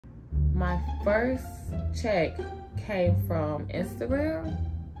My first check came from Instagram,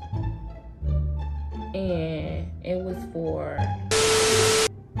 and it was for,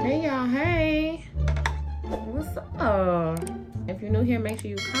 hey y'all, hey, what's up? If you're new here, make sure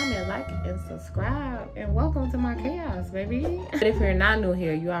you comment, like, and subscribe, and welcome to my chaos, baby. But if you're not new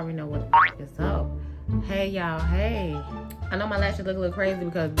here, you already know what is up. Hey y'all, hey. I know my lashes look a little crazy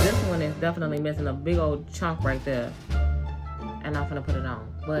because this one is definitely missing a big old chunk right there, and I'm gonna put it on.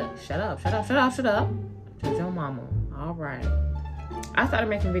 But shut up. Just your mama. All right. I started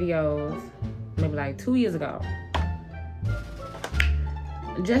making videos maybe like 2 years ago,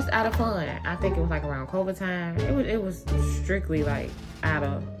 just out of fun. I think it was like around COVID time. It was strictly like out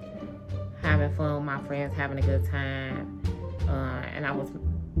of having fun with my friends, having a good time, and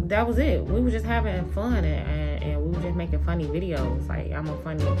that was it. We were just having fun, and we were just making funny videos. Like I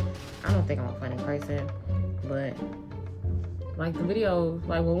don't think I'm a funny person, but like the videos,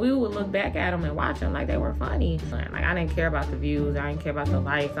 like when we would look back at them and watch them, like they were funny. Like I didn't care about the views, I didn't care about the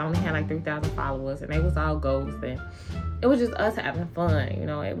likes. I only had like 3,000 followers, and they was all ghosts, and it was just us having fun. You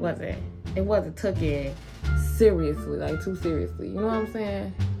know, it wasn't taken seriously, like too seriously. You know what I'm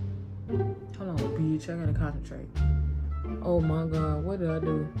saying? Hold on, bitch, I gotta concentrate. Oh my God, what did I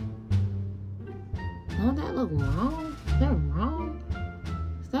do? Don't that look wrong? Is that wrong?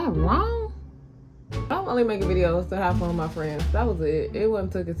 Is that wrong? I'm only making videos to have fun with my friends. That was it. It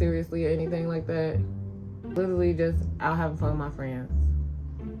wasn't taken seriously or anything like that. Literally just out having fun with my friends.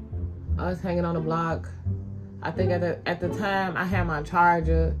 I was hanging on the block. I think at the time I had my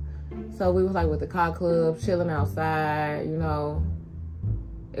charger. So we was like with the car club, chilling outside, you know.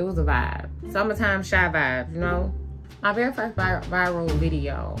 It was a vibe. Summertime shy vibes, you know. My very first viral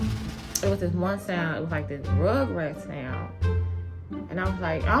video, it was this one sound. It was like this Rugrats sound. And I was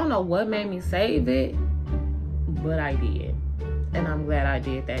like, I don't know what made me save it, but I did. And I'm glad I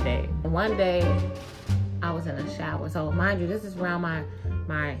did that day. One day, I was in a shower. So mind you, this is around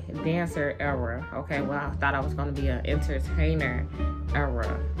my dancer era, okay? Well, I thought I was gonna be an entertainer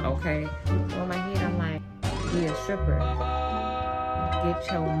era, okay? So in my head, I'm like, be a stripper.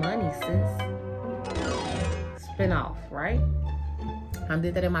 Get your money, sis. Spin off, right? I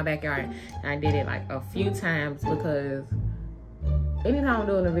did that in my backyard. And I did it like a few times because anytime I'm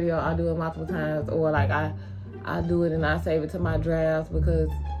doing a video, I do it multiple times, or like I do it and I save it to my drafts because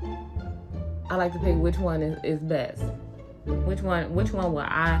I like to pick which one is best. Which one will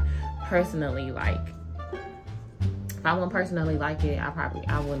I personally like? If I wouldn't personally like it,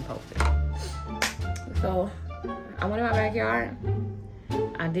 I wouldn't post it. So I went in my backyard.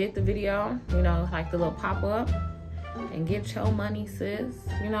 I did the video, you know, like the little pop-up, and get your money, sis,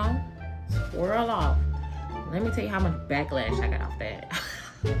 you know, swirl off. Let me tell you how much backlash I got off that.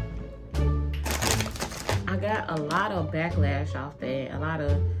 I got a lot of backlash off that. A lot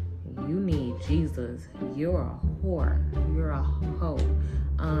of, you need Jesus. You're a whore. You're a hoe.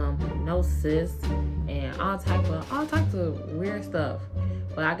 No sis, and all types of weird stuff.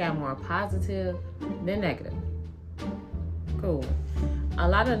 But I got more positive than negative. Cool. A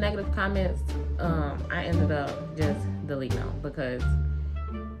lot of negative comments, I ended up just deleting them because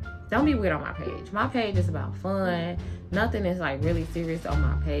don't be weird on my page. My page is about fun. Nothing is like really serious on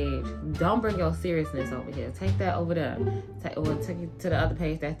my page. Don't bring your seriousness over here. Take that over there. Or take it to the other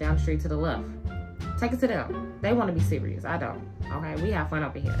page that's down the street to the left. Take it to them. They want to be serious. I don't. Okay, we have fun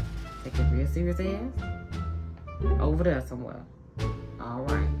over here. Take your real serious ass over there somewhere. All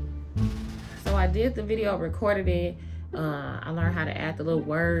right. So I did the video, recorded it. I learned how to add the little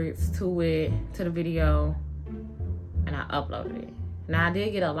words to the video, and I uploaded it. Now I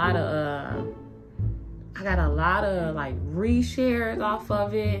did get a lot of, I got a lot of like reshares off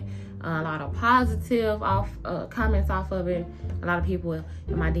of it, a lot of positive comments off of it. A lot of people in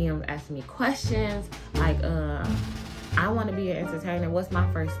my DMs asking me questions like, I want to be an entertainer. What's my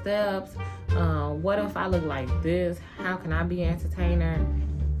first steps? What if I look like this? How can I be an entertainer?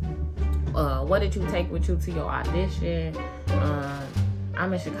 What did you take with you to your audition?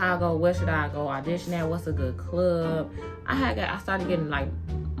 I'm in Chicago. Where should I go audition at? What's a good club? I started getting like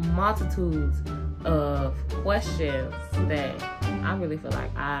multitudes of questions that I really feel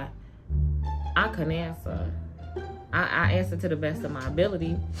like I couldn't answer. I answered to the best of my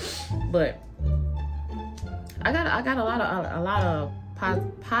ability, but I got a lot of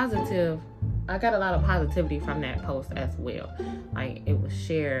positive. I got a lot of positivity from that post as well. Like it was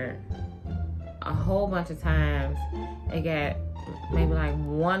shared a whole bunch of times. It got maybe like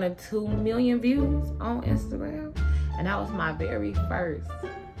 1 or 2 million views on Instagram, and that was my very first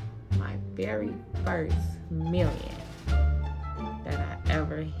million that I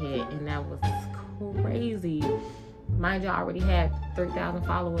ever hit, and that was crazy mind you, I already had 3,000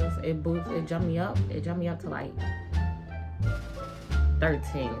 followers. It jumped me up. It jumped me up to like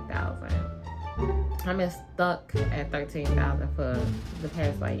 13,000. I've been stuck at 13,000 for the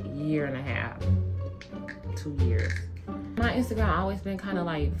past like year and a half, 2 years. My Instagram always been kind of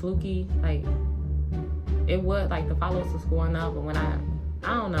like fluky. Like it would, like the followers was going up, but when I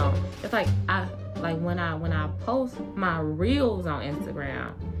don't know. It's like when I post my reels on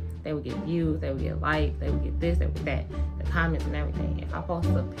Instagram, they would get views, they would get likes, they would get this, they would get that, the comments and everything. If I post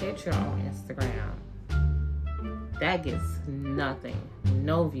a picture on Instagram, that gets nothing.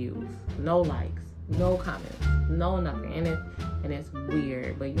 No views, no likes, no comments, no nothing. And it's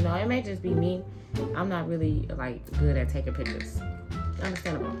weird. But you know, it may just be me. I'm not really like good at taking pictures.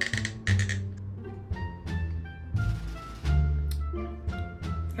 Understandable.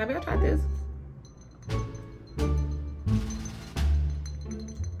 Have y'all tried this?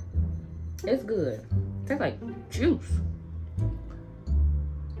 It's good. It tastes like juice.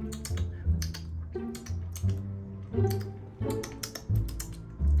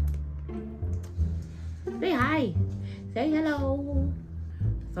 Say hi. Say hello.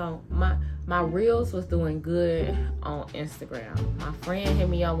 So my reels was doing good on Instagram. My friend hit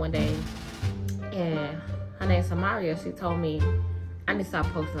me up one day, and her name's Samaria. She told me I need to stop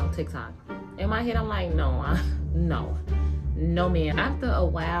posting on TikTok. In my head, I'm like, no, man. After a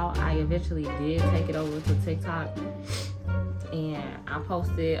while, I eventually did take it over to TikTok, and I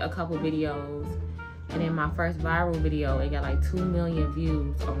posted a couple videos. And in my first viral video, it got like 2 million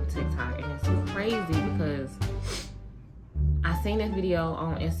views on TikTok. And it's crazy because I seen this video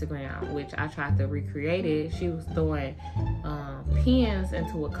on Instagram, which I tried to recreate it. She was throwing pens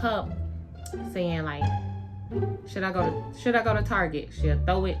into a cup, saying like, should I go to Target? She'll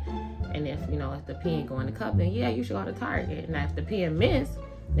throw it, and if the pen go in the cup, then yeah, you should go to Target. Now if the pen miss,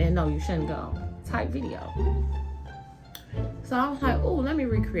 then no, you shouldn't go. Type video. So I was like, oh, let me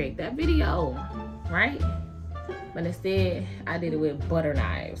recreate that video, right? But instead, I did it with butter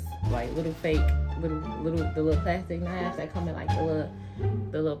knives, like little fake, the little plastic knives that come in like the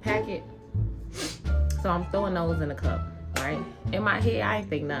little packet. So I'm throwing those in the cup, right? In my head, I ain't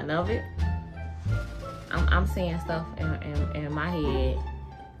think nothing of it. I'm saying stuff in my head,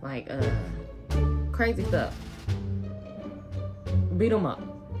 like crazy stuff. Beat him up.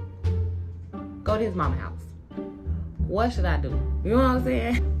 Go to his mama's house. What should I do? You know what I'm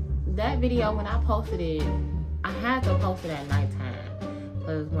saying? That video, when I posted it, I had to post it at nighttime,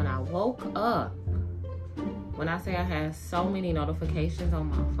 because when I woke up, when I say I had so many notifications on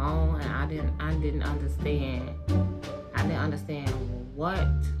my phone, and I didn't understand. I didn't understand what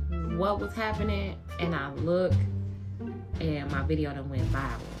was happening, and I looked, and my video done went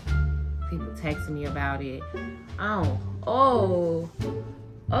viral. People texting me about it.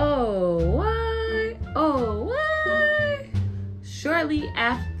 What? Shortly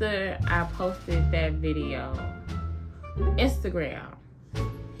after I posted that video, Instagram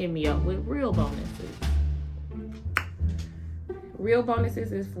hit me up with real bonuses. Real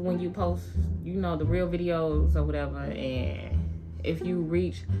bonuses is for when you post, the real videos or whatever, and if you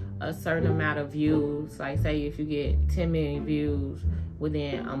reach a certain amount of views, like say if you get 10 million views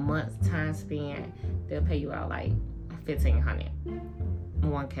within a month's time span, they'll pay you out like $1,500,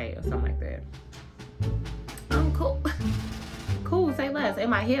 $1K or something like that. Cool. Cool, say less. In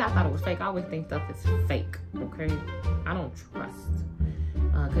my head, I thought it was fake. I always think stuff is fake, okay? I don't trust.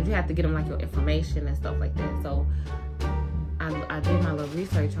 Because you have to get them like your information and stuff like that. So I did my little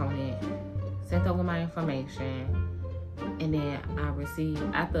research on it, sent over my information, and then I received,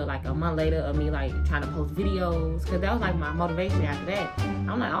 after like a month later of me like trying to post videos, because that was like my motivation after that.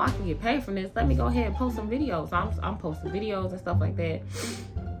 I'm like, oh, I can get paid from this. Let me go ahead and post some videos. So I'm posting videos and stuff like that,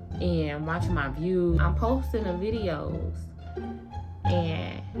 and watching my views. I'm posting the videos,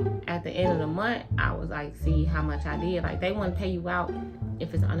 and at the end of the month, I was like, see how much I did. Like, they wouldn't pay you out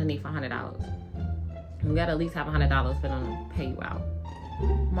if it's underneath $100. You gotta at least have $100 for them to pay you out.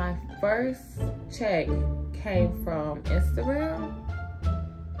 My first check came from Instagram,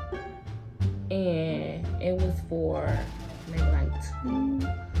 and it was for maybe like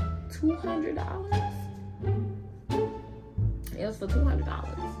 $200. It was for $200,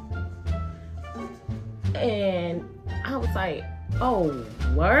 and I was like, oh,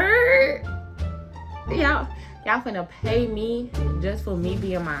 word? Y'all finna pay me just for me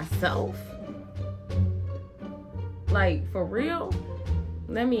being myself? Like, for real?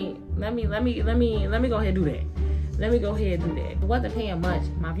 Let me go ahead and do that. Let me go ahead and do that. It wasn't paying much.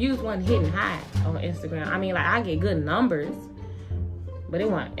 My views wasn't hitting high on Instagram. I mean, like, I get good numbers, but it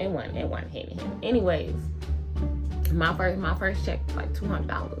wasn't hitting him. Anyways, my first check was like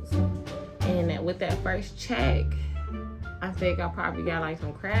 $200. And with that first check, I think I probably got like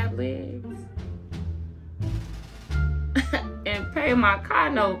some crab legs. And pay my car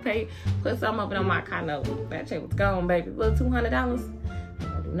note. Put something up on my car note. That check was gone, baby. Little $200. I ain't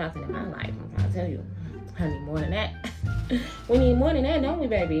gonna do nothing in my life. I'm trying to tell you. I need more than that. We need more than that, don't we,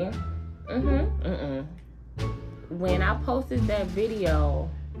 baby? When I posted that video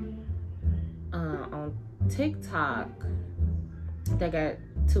on TikTok that got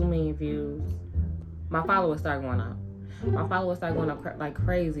 2 million views, my followers started going up. My followers started going up like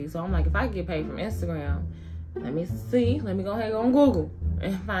crazy. So I'm like, if I get paid from Instagram, let me see. Let me go ahead and go on Google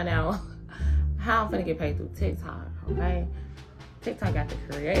and find out how I'm gonna get paid through TikTok, okay? TikTok got the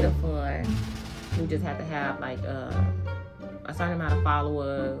creator fund. You just have to have like a certain amount of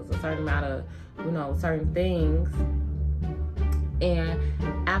followers, a certain amount of, you know, certain things. And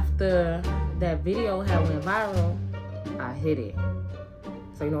after that video had went viral, I hit it.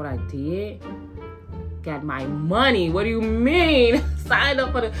 So you know what I did? Got my money. What do you mean? Sign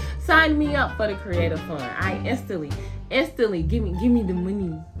me up for the creator fund. I instantly, give me the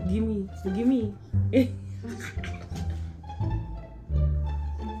money. Give me.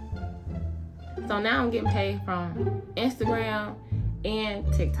 So now I'm getting paid from Instagram and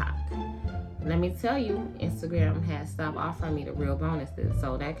TikTok. Let me tell you, Instagram has stopped offering me the real bonuses.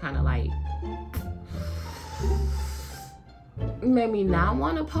 So that kind of like made me not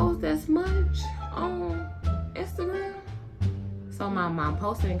want to post as much on Instagram. So my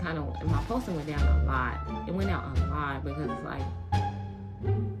posting went down a lot. It went down a lot because it's like,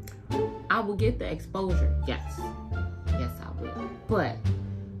 I will get the exposure. Yes, I will. But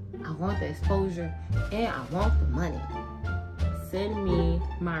I want the exposure and I want the money. Send me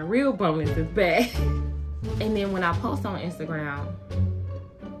my real bonuses back. And then when I post on Instagram,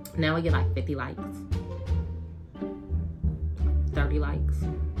 now I get like 50 likes, 30 likes,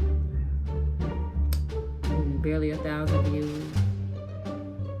 barely 1,000 views.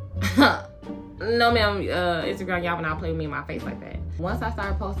 No ma'am, Instagram, y'all will not play with me in my face like that. Once I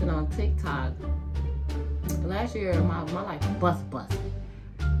started posting on TikTok, last year my life bust.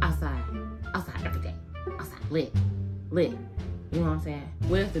 Outside every day. Outside, lit. You know what I'm saying?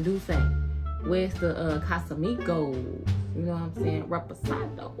 Where's the Duce? Where's the Casamigo? You know what I'm saying?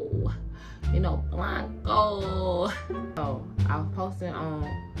 Reposado. You know, Blanco. So I was posting on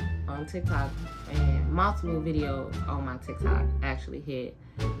TikTok, and multiple videos on my TikTok actually hit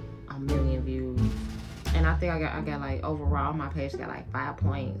 1 million views. And I think I got like, overall my page got like 5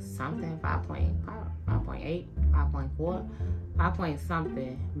 point something, 5.8, 5.4, 5 point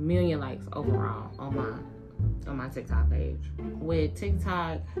something million likes overall on my TikTok page. With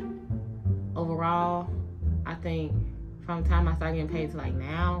TikTok overall, I think from the time I started getting paid to like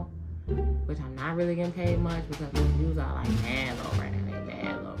now, which I'm not really getting paid much because the views are like mad low right now. They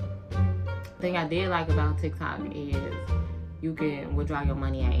mad low. The thing I did like about TikTok is you can withdraw your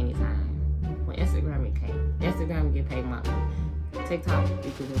money at any time. With Instagram, you can't. Instagram, you get paid monthly. TikTok,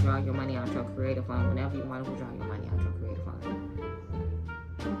 you can withdraw your money out your creator fund whenever you want to withdraw your money out your creator fund.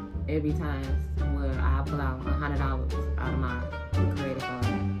 It'll be times where I pull out $100 out of my creator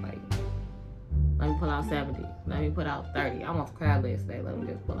fund. Like, let me pull out 70. Let me put out 30. I'm off crowd list today. Let me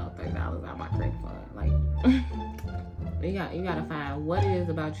just pull out $30 out of my creator fund. Like, you gotta find what it is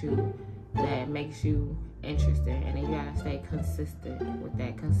about you that makes you interested, and then you gotta stay consistent with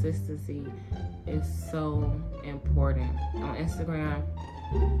that. Consistency is so important. On Instagram,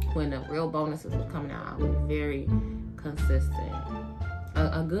 when the real bonuses was coming out, I was very consistent.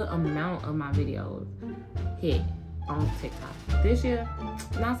 A good amount of my videos hit on TikTok. This year,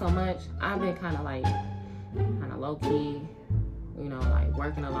 not so much. I've been kind of low-key, you know, like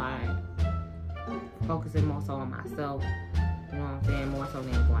working a lot, focusing more so on myself, you know what I'm saying, more so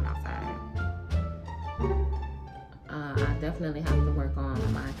than going outside. I definitely have to work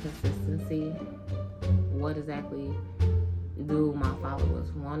on my consistency. What exactly do my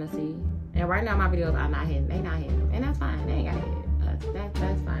followers want to see? And right now my videos are not hitting. They not hitting. And that's fine. They ain't got to hit.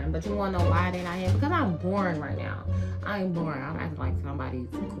 That's fine. But you want to know why they not hitting? Because I'm boring right now. I ain't boring. I'm acting like somebody's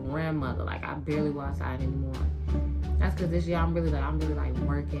grandmother. Like, I barely go outside anymore. That's because this year I'm really like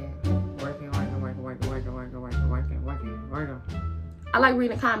working. I like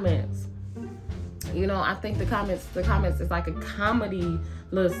reading the comments. You know, I think the comments is like a comedy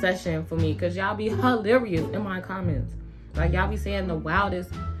little session for me, because y'all be hilarious in my comments. Like, y'all be saying the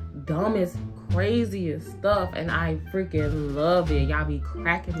wildest, dumbest, craziest stuff, and I freaking love it. Y'all be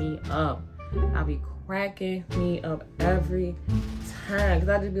cracking me up. Y'all be cracking me up every time, because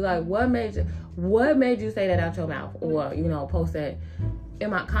I just be like, what made you say that out your mouth? Or, you know, post that in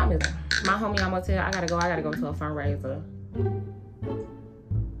my comments. My homie, I'm gonna tell you, I gotta go to a fundraiser.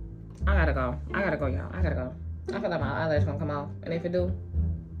 I gotta go, y'all. I gotta go. I feel like my eyelash gonna come off. And if it do,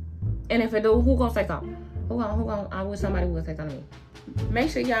 who gonna say something? Who gonna, I wish somebody would say something to me. Make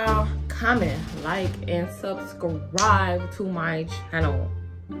sure y'all comment, like, and subscribe to my channel.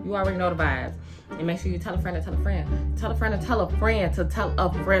 You already know the vibes. And make sure you tell a friend to tell a friend. Tell a friend to tell a friend to tell a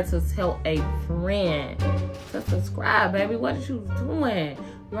friend to tell a friend to subscribe, baby. What are you doing?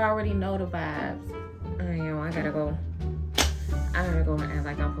 You already know the vibes. I gotta go. I gotta go and act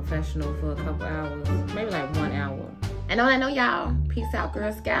like I'm professional for a couple hours. Maybe like 1 hour. And on that note, y'all, peace out,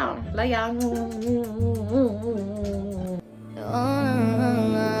 Girl Scout. Love y'all.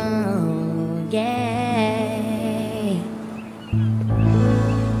 Oh, yeah.